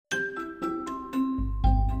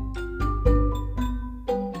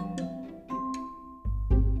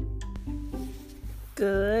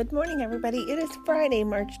Good morning, everybody. It is Friday,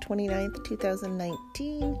 March 29th,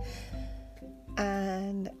 2019,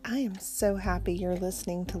 and I am so happy you're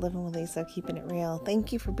listening to Living with Lisa, Keeping It Real.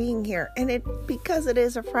 Thank you for being here. And because it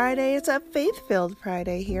is a Friday, it's a faith-filled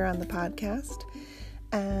Friday here on the podcast.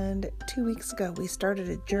 And 2 weeks ago, we started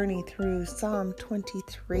a journey through Psalm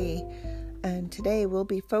 23, and today we'll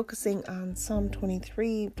be focusing on Psalm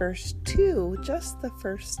 23, verse 2, just the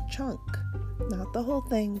first chunk. Not the whole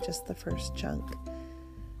thing, just the first chunk.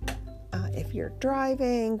 If you're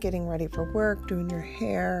driving, getting ready for work, doing your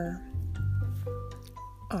hair,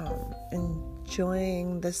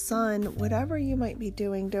 enjoying the sun, whatever you might be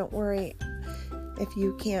doing, don't worry if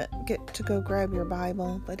you can't get to go grab your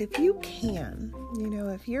Bible. But if you can,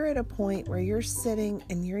 if you're at a point where you're sitting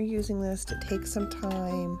and you're using this to take some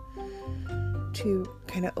time to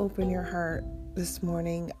kind of open your heart this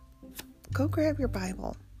morning, go grab your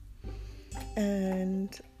Bible.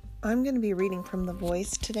 And I'm going to be reading from The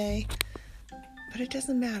Voice today, but it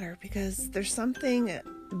doesn't matter because there's something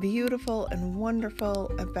beautiful and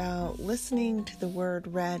wonderful about listening to the word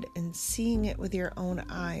read and seeing it with your own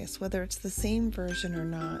eyes, whether it's the same version or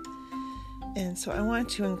not. And so I want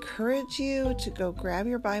to encourage you to go grab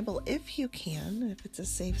your Bible if you can, if it's a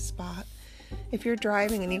safe spot. If you're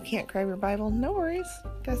driving and you can't grab your Bible, no worries.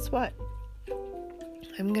 Guess what?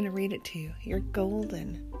 I'm going to read it to you. You're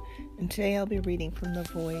golden. And today I'll be reading from The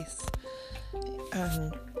Voice.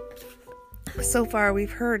 So far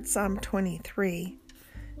we've heard Psalm 23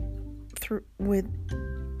 with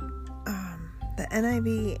the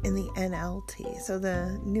NIV and the NLT, so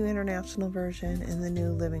the New International Version and the New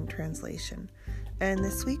Living Translation. And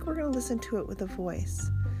this week we're going to listen to it with The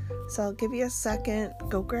Voice. So I'll give you a second.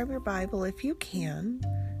 Go grab your Bible if you can.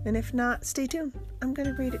 And if not, stay tuned. I'm going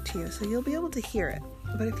to read it to you so you'll be able to hear it.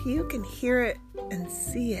 But if you can hear it and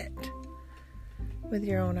see it with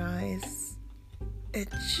your own eyes, it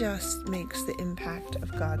just makes the impact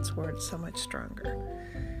of God's Word so much stronger.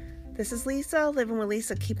 This is Lisa, Living with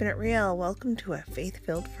Lisa, Keeping It Real. Welcome to a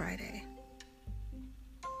Faith-Filled Friday.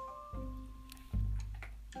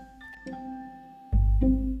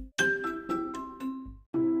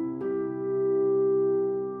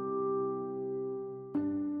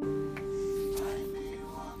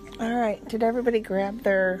 All right, did everybody grab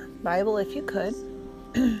their Bible if you could?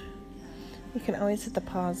 You can always hit the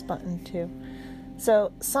pause button too.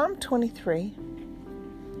 So, Psalm 23,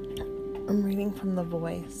 I'm reading from The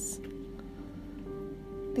Voice.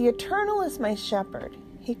 The Eternal is my shepherd.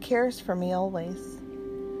 He cares for me always.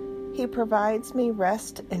 He provides me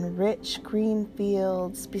rest in rich green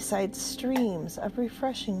fields beside streams of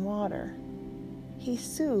refreshing water. He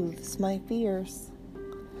soothes my fears.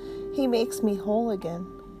 He makes me whole again,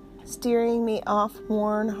 steering me off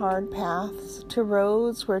worn, hard paths to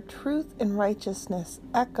roads where truth and righteousness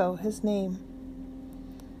echo his name.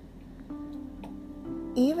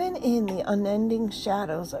 Even in the unending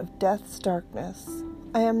shadows of death's darkness,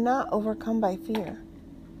 I am not overcome by fear,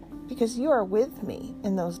 because you are with me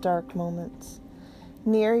in those dark moments.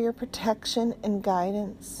 Near your protection and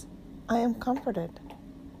guidance, I am comforted.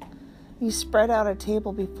 You spread out a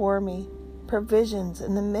table before me, provisions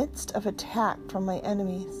in the midst of attack from my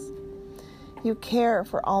enemies. You care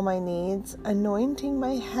for all my needs, anointing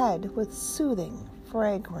my head with soothing,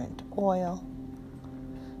 fragrant oil,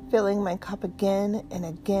 filling my cup again and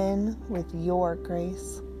again with your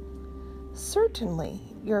grace. Certainly,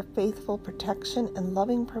 your faithful protection and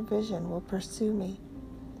loving provision will pursue me.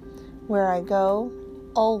 Where I go,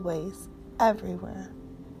 always, everywhere,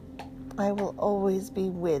 I will always be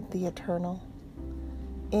with the Eternal.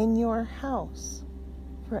 In your house,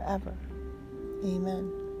 forever.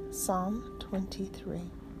 Amen. Psalm 23.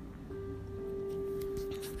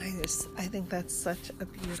 I think that's such a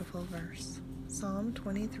beautiful verse. Psalm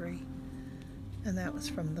 23. And that was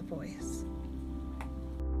from The Voice.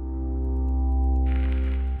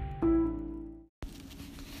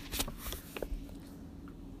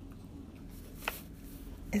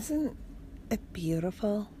 Isn't it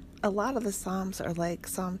beautiful? A lot of the Psalms are like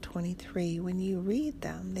Psalm 23. When you read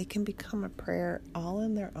them, they can become a prayer all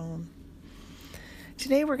in their own.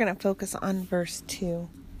 Today we're going to focus on verse 2.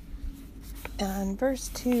 And verse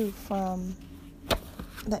 2 from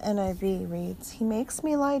the NIV reads, He makes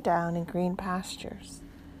me lie down in green pastures.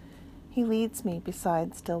 He leads me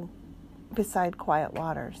beside quiet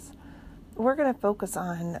waters. We're going to focus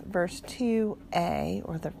on verse 2a,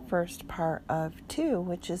 or the first part of 2,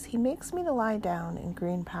 which is, He makes me to lie down in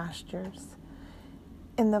green pastures.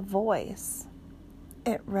 In The Voice,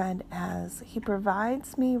 it read as, He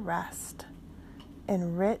provides me rest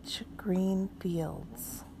in rich green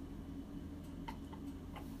fields.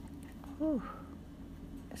 Ooh,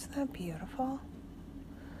 isn't that beautiful?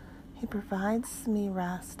 He provides me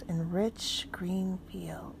rest in rich green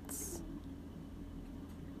fields.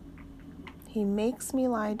 He makes me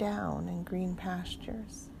lie down in green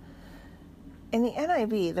pastures. In the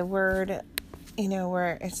NIV, the word,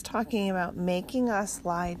 where it's talking about making us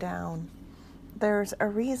lie down, there's a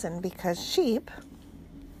reason, because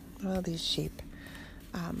these sheep,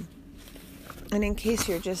 and in case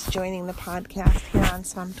you're just joining the podcast here on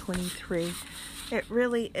Psalm 23, it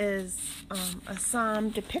really is a psalm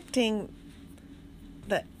depicting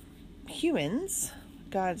that humans,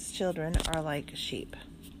 God's children, are like sheep.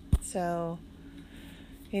 So,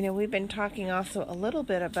 we've been talking also a little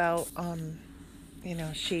bit about,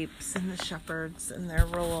 sheeps and the shepherds and their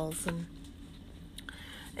roles. And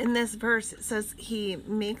in this verse, it says, He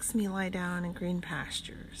makes me lie down in green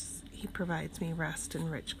pastures. He provides me rest in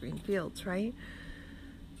rich green fields, right?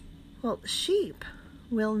 Well, sheep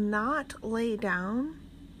will not lay down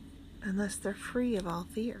unless they're free of all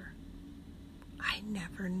fear. I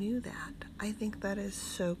never knew that. I think that is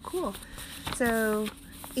so cool. So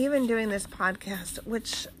even doing this podcast,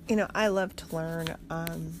 which, I love to learn,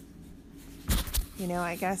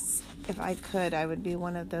 I guess if I could, I would be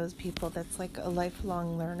one of those people that's like a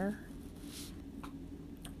lifelong learner.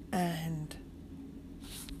 And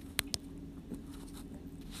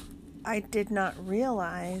I did not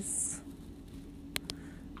realize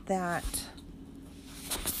that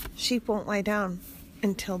sheep won't lie down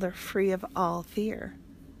until they're free of all fear.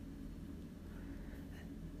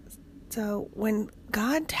 So when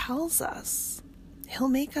God tells us He'll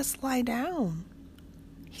make us lie down,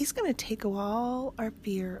 He's going to take all our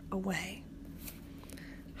fear away.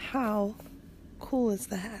 How cool is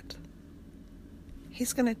that?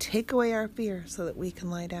 He's going to take away our fear so that we can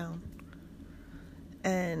lie down.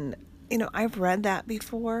 And, I've read that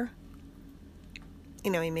before. He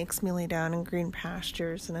makes me lay down in green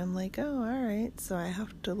pastures, and I'm like, oh, all right, so I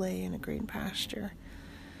have to lay in a green pasture.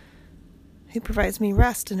 He provides me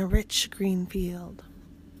rest in a rich green field.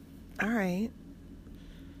 All right.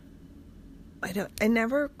 I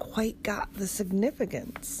never quite got the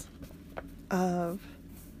significance of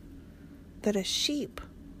that a sheep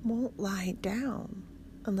won't lie down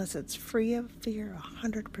unless it's free of fear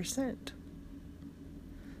 100%.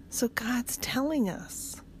 So God's telling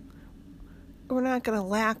us we're not going to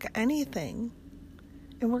lack anything,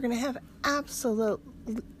 and we're going to have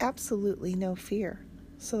absolutely no fear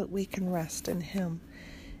so that we can rest in Him.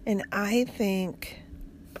 And I think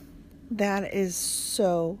that is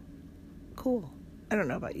so cool. I don't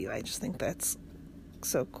know about you. I just think that's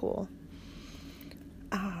so cool.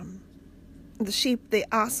 The sheep, they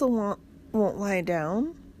also won't lie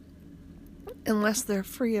down unless they're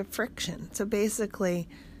free of friction. So basically,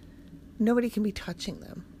 nobody can be touching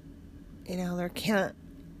them. There can't,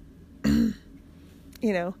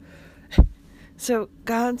 So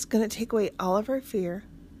God's going to take away all of our fear,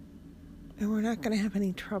 and we're not going to have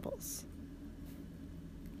any troubles.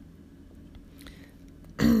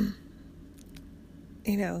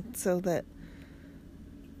 So that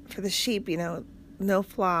for the sheep, no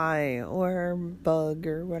fly or bug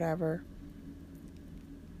or whatever.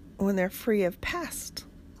 When they're free of pest,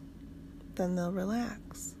 then they'll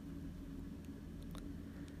relax.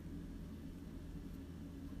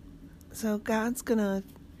 So God's going to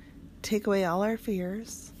take away all our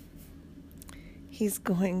fears. He's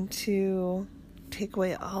going to take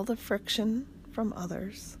away all the friction from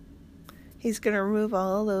others. He's going to remove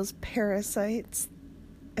all those parasites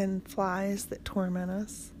and flies that torment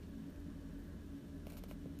us.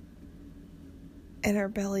 And our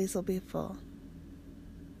bellies will be full.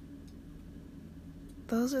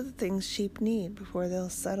 Those are the things sheep need before they'll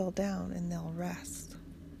settle down and they'll rest.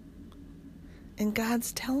 And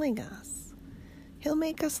God's telling us He'll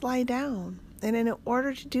make us lie down. And in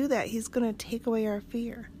order to do that, He's going to take away our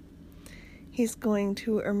fear. He's going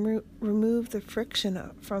to remove the friction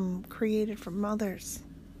created from others.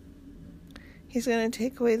 He's going to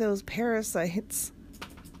take away those parasites,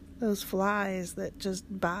 those flies that just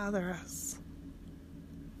bother us.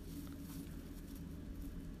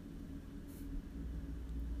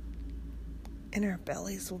 And our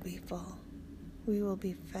bellies will be full. We will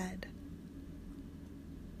be fed.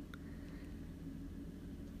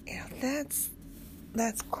 That's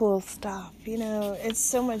cool stuff. It's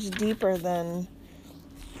so much deeper than,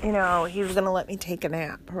 He's going to let me take a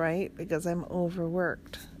nap, right? Because I'm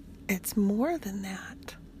overworked. It's more than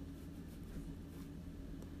that.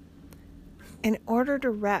 In order to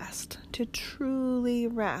rest, to truly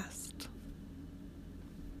rest,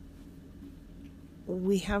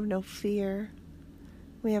 we have no fear.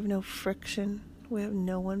 We have no friction. We have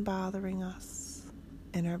no one bothering us.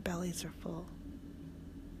 And our bellies are full.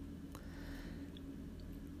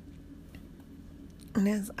 And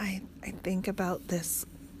as I think about this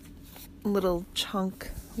little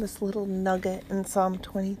chunk, this little nugget in Psalm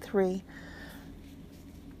 23,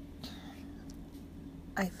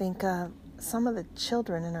 I think of some of the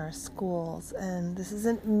children in our schools, and this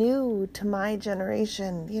isn't new to my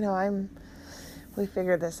generation. We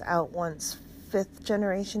figured this out once. 5th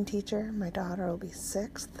generation teacher. My daughter will be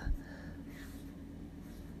 6th.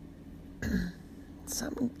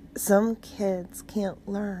 Some kids can't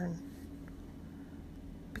learn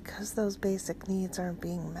because those basic needs aren't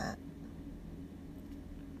being met.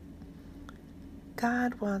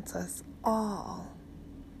 God wants us all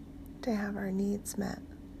to have our needs met.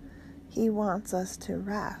 He wants us to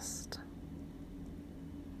rest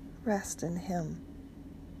in Him.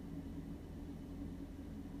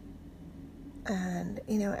 And,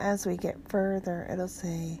 as we get further, it'll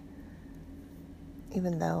say,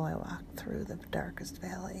 even though I walk through the darkest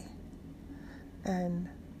valley. And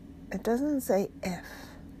it doesn't say if,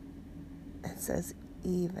 it says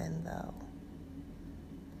even though.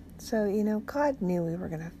 So, God knew we were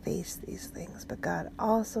going to face these things, but God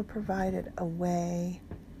also provided a way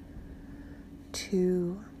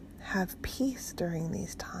to have peace during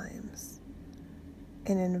these times.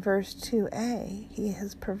 And in verse 2a, He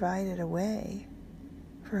has provided a way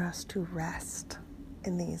for us to rest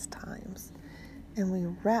in these times. And we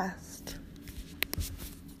rest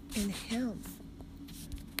in Him.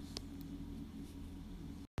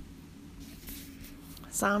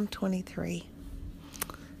 Psalm 23,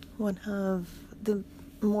 one of the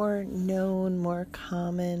more known, more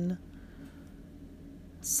common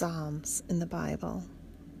Psalms in the Bible.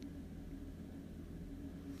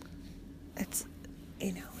 It's,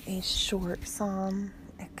 a short psalm.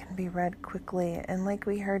 It can be read quickly. And like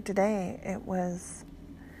we heard today,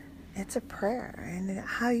 it's a prayer. And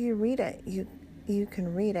how you read it, you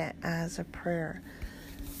can read it as a prayer.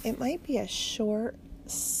 It might be a short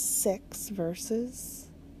 6 verses,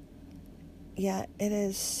 yet it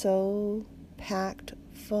is so packed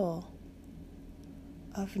full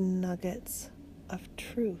of nuggets of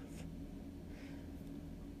truth.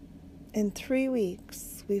 In 3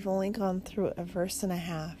 weeks, we've only gone through a verse and a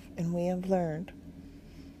half, and we have learned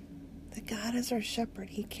that God is our shepherd.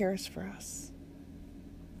 He cares for us.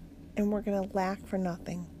 And we're going to lack for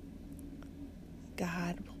nothing.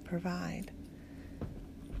 God will provide.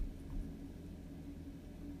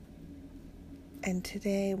 And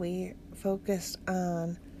today we focused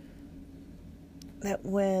on that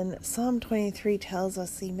when Psalm 23 tells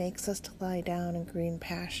us He makes us to lie down in green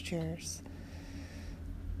pastures,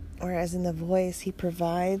 or as in the voice, He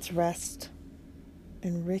provides rest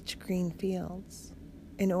in rich green fields.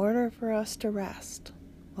 In order for us to rest,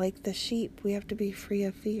 like the sheep, we have to be free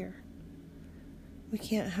of fear. We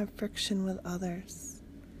can't have friction with others.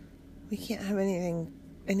 We can't have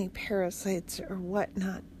any parasites or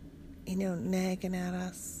whatnot, nagging at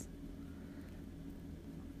us.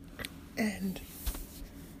 And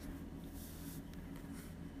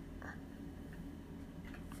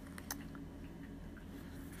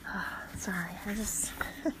sorry, I just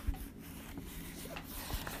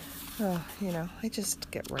I just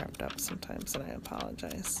get wrapped up sometimes, and I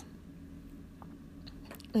apologize.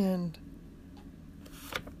 And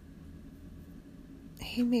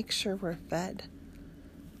He makes sure we're fed.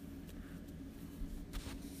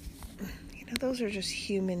 Those are just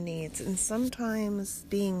human needs, and sometimes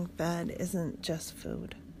being fed isn't just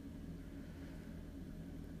food.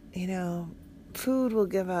 Food will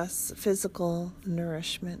give us physical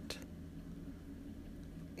nourishment,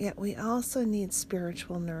 yet we also need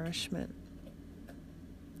spiritual nourishment.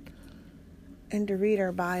 And to read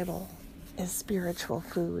our Bible is spiritual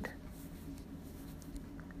food.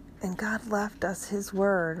 And God left us His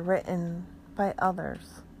word written by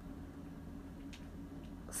others,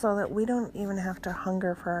 so that we don't even have to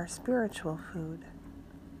hunger for our spiritual food.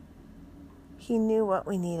 He knew what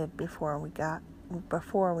we needed before we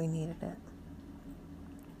needed it.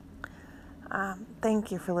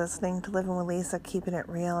 Thank you for listening to Living with Lisa, Keeping It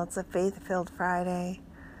Real. It's a Faith-Filled Friday.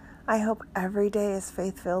 I hope every day is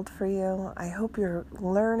faith-filled for you. I hope you're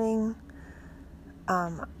learning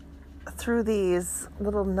through these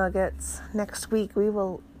little nuggets. Next week we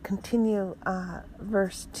will continue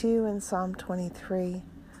verse 2 in Psalm 23.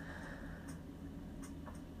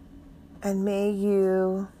 And may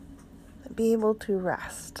you be able to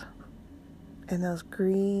rest in those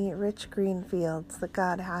rich green fields that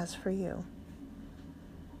God has for you.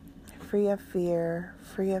 Free of fear,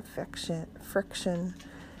 free of friction,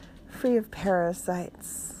 free of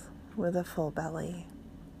parasites, with a full belly.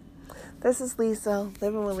 This is Lisa,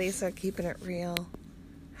 Living with Lisa, Keeping It Real.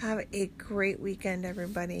 Have a great weekend,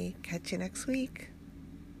 everybody. Catch you next week.